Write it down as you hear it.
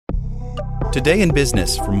Today in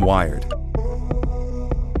Business from Wired.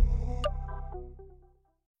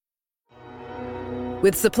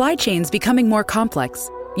 With supply chains becoming more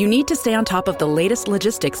complex, you need to stay on top of the latest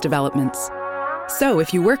logistics developments. So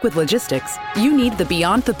if you work with logistics, you need the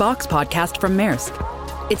Beyond the Box podcast from Maersk.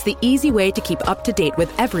 It's the easy way to keep up to date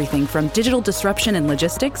with everything from digital disruption in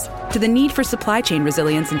logistics to the need for supply chain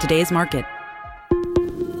resilience in today's market.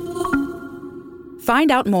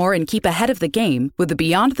 Find out more and keep ahead of the game with the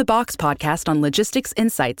Beyond the Box podcast on logistics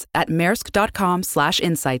insights at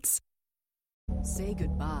maersk.com/insights. Say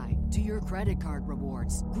goodbye to your credit card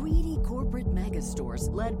rewards. Greedy corporate mega stores,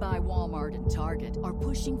 led by Walmart and Target, are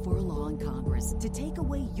pushing for a law in Congress to take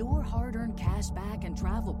away your hard-earned cash back and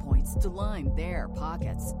travel points to line their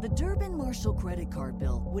pockets. The Durbin-Marshall credit card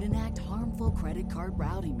bill would enact harmful credit card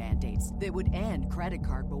routing mandates that would end credit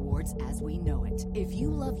card rewards as we know it. If you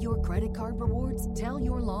love your credit card rewards, tell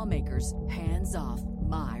your lawmakers, hands off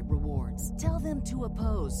my rewards. Tell them to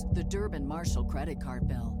oppose the Durbin-Marshall credit card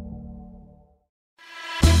bill.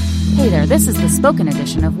 Hey there, this is the spoken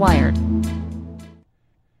edition of Wired.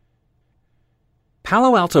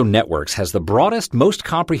 Palo Alto Networks has the broadest, most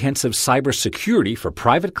comprehensive cybersecurity for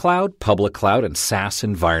private cloud, public cloud, and SaaS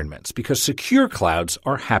environments because secure clouds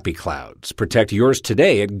are happy clouds. Protect yours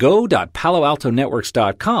today at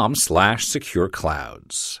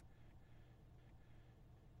go.paloaltonetworks.com/secure-clouds.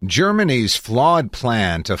 Germany's flawed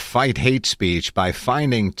plan to fight hate speech by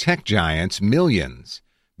fining tech giants millions,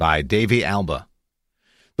 by Davy Alba.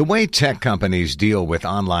 The way tech companies deal with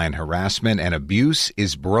online harassment and abuse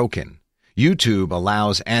is broken. YouTube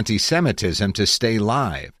allows anti-Semitism to stay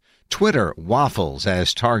live. Twitter waffles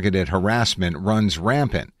as targeted harassment runs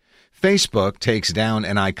rampant. Facebook takes down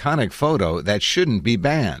an iconic photo that shouldn't be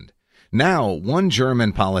banned. Now, one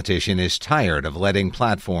German politician is tired of letting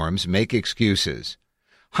platforms make excuses.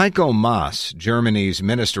 Heiko Maas, Germany's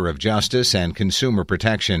Minister of Justice and Consumer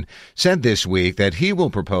Protection, said this week that he will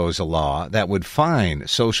propose a law that would fine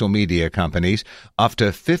social media companies up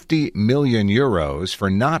to 50 million euros for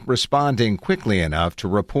not responding quickly enough to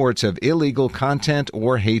reports of illegal content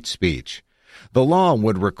or hate speech. The law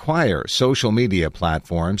would require social media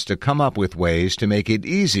platforms to come up with ways to make it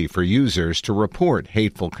easy for users to report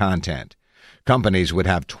hateful content. Companies would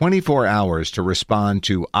have 24 hours to respond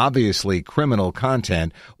to obviously criminal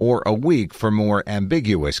content or a week for more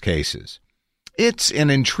ambiguous cases. It's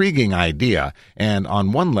an intriguing idea and,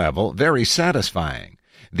 on one level, very satisfying.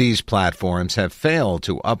 These platforms have failed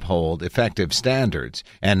to uphold effective standards,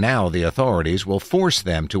 and now the authorities will force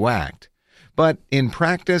them to act. But in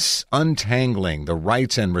practice, untangling the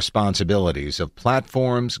rights and responsibilities of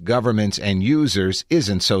platforms, governments, and users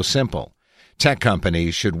isn't so simple. Tech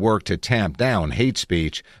companies should work to tamp down hate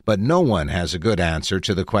speech, but no one has a good answer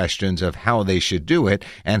to the questions of how they should do it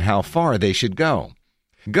and how far they should go.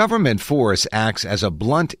 Government force acts as a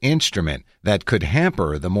blunt instrument that could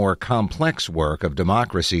hamper the more complex work of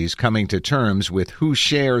democracies coming to terms with who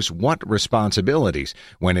shares what responsibilities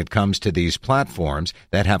when it comes to these platforms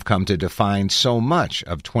that have come to define so much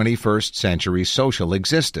of 21st century social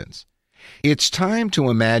existence. It's time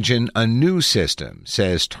to imagine a new system,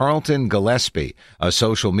 says Tarleton Gillespie, a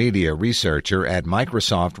social media researcher at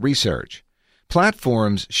Microsoft Research.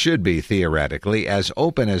 Platforms should be theoretically as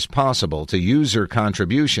open as possible to user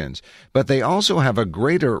contributions, but they also have a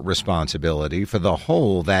greater responsibility for the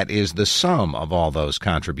whole that is the sum of all those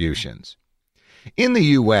contributions. In the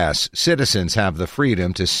U.S., citizens have the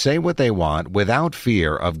freedom to say what they want without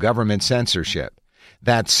fear of government censorship.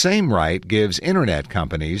 That same right gives Internet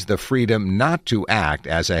companies the freedom not to act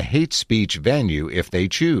as a hate speech venue if they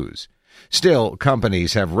choose. Still,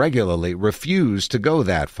 companies have regularly refused to go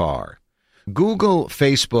that far. Google,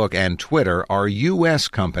 Facebook, and Twitter are U.S.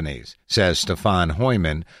 companies, says Stefan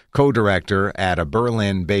Heumann, co-director at a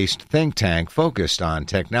Berlin-based think tank focused on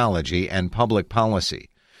technology and public policy.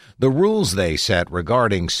 The rules they set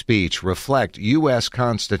regarding speech reflect U.S.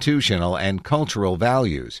 constitutional and cultural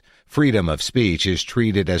values. Freedom of speech is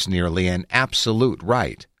treated as nearly an absolute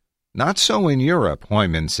right. Not so in Europe,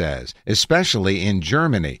 Heumann says, especially in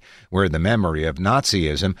Germany, where the memory of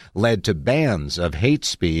Nazism led to bans of hate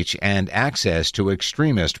speech and access to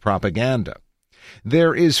extremist propaganda.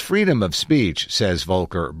 There is freedom of speech, says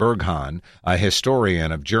Volker Berghahn, a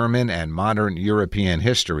historian of German and modern European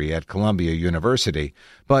history at Columbia University,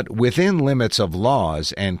 but within limits of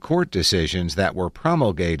laws and court decisions that were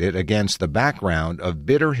promulgated against the background of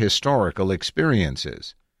bitter historical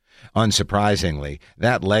experiences. Unsurprisingly,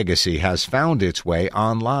 that legacy has found its way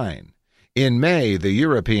online. In May, the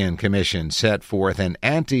European Commission set forth an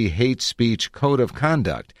anti-hate speech code of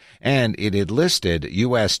conduct, and it had listed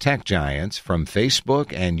U.S. tech giants from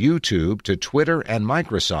Facebook and YouTube to Twitter and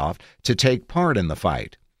Microsoft to take part in the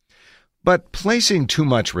fight. But placing too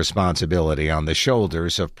much responsibility on the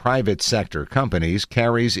shoulders of private sector companies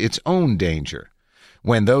carries its own danger.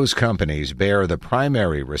 When those companies bear the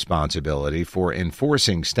primary responsibility for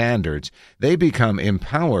enforcing standards, they become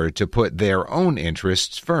empowered to put their own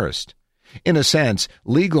interests first. In a sense,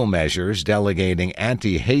 legal measures delegating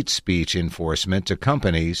anti-hate speech enforcement to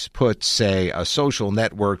companies put, say, a social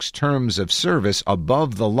network's terms of service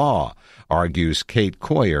above the law, argues Kate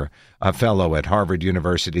Coyer, a fellow at Harvard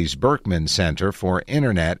University's Berkman Center for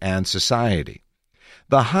Internet and Society.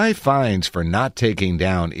 The high fines for not taking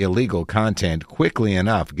down illegal content quickly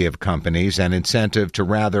enough give companies an incentive to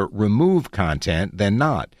rather remove content than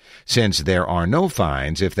not, since there are no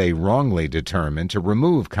fines if they wrongly determine to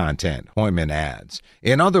remove content, Hoyman adds.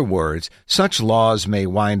 In other words, such laws may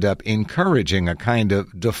wind up encouraging a kind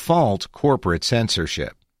of default corporate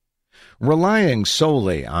censorship. Relying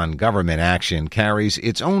solely on government action carries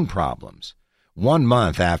its own problems. 1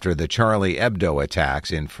 month after the Charlie Hebdo attacks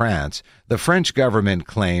in France, the French government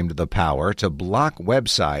claimed the power to block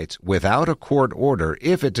websites without a court order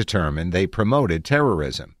if it determined they promoted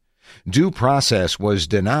terrorism. Due process was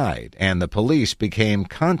denied, and the police became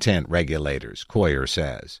content regulators, Coyer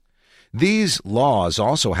says. These laws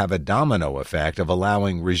also have a domino effect of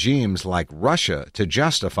allowing regimes like Russia to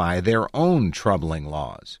justify their own troubling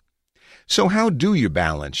laws. So how do you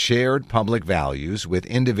balance shared public values with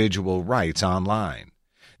individual rights online?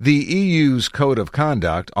 The EU's Code of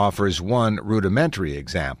Conduct offers one rudimentary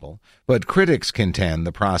example, but critics contend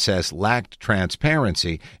the process lacked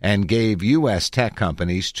transparency and gave U.S. tech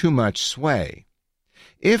companies too much sway.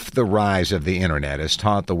 If the rise of the Internet has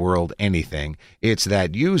taught the world anything, it's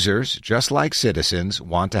that users, just like citizens,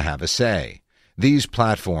 want to have a say. These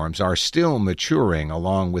platforms are still maturing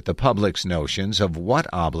along with the public's notions of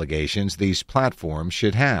what obligations these platforms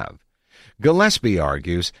should have. Gillespie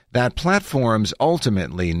argues that platforms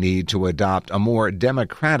ultimately need to adopt a more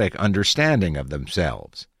democratic understanding of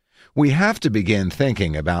themselves. We have to begin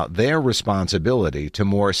thinking about their responsibility to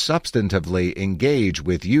more substantively engage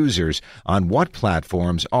with users on what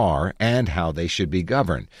platforms are and how they should be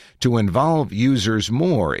governed, to involve users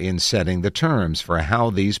more in setting the terms for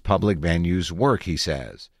how these public venues work, he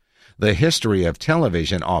says. The history of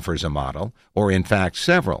television offers a model, or in fact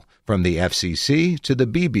several, from the FCC to the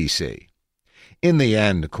BBC. In the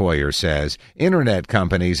end, Coyer says, Internet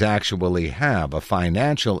companies actually have a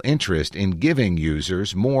financial interest in giving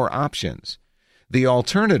users more options. The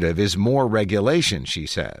alternative is more regulation, she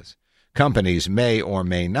says. Companies may or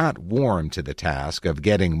may not warm to the task of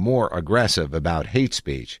getting more aggressive about hate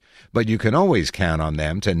speech, but you can always count on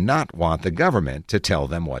them to not want the government to tell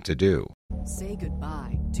them what to do. Say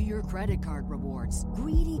goodbye to your credit card rewards.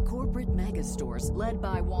 Greedy corporate mega stores, led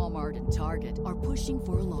by Walmart and Target, are pushing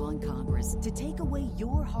for a law in Congress to take away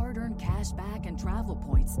your hard-earned cash back and travel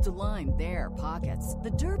points to line their pockets.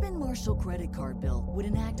 The Durbin-Marshall credit card bill would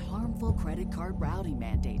enact harmful credit card routing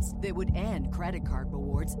mandates that would end credit card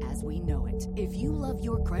rewards as we know it. If you love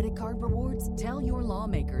your credit card rewards, tell your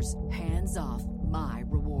lawmakers, hands off my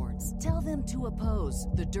rewards. Tell them to oppose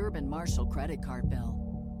the Durbin-Marshall credit card bill.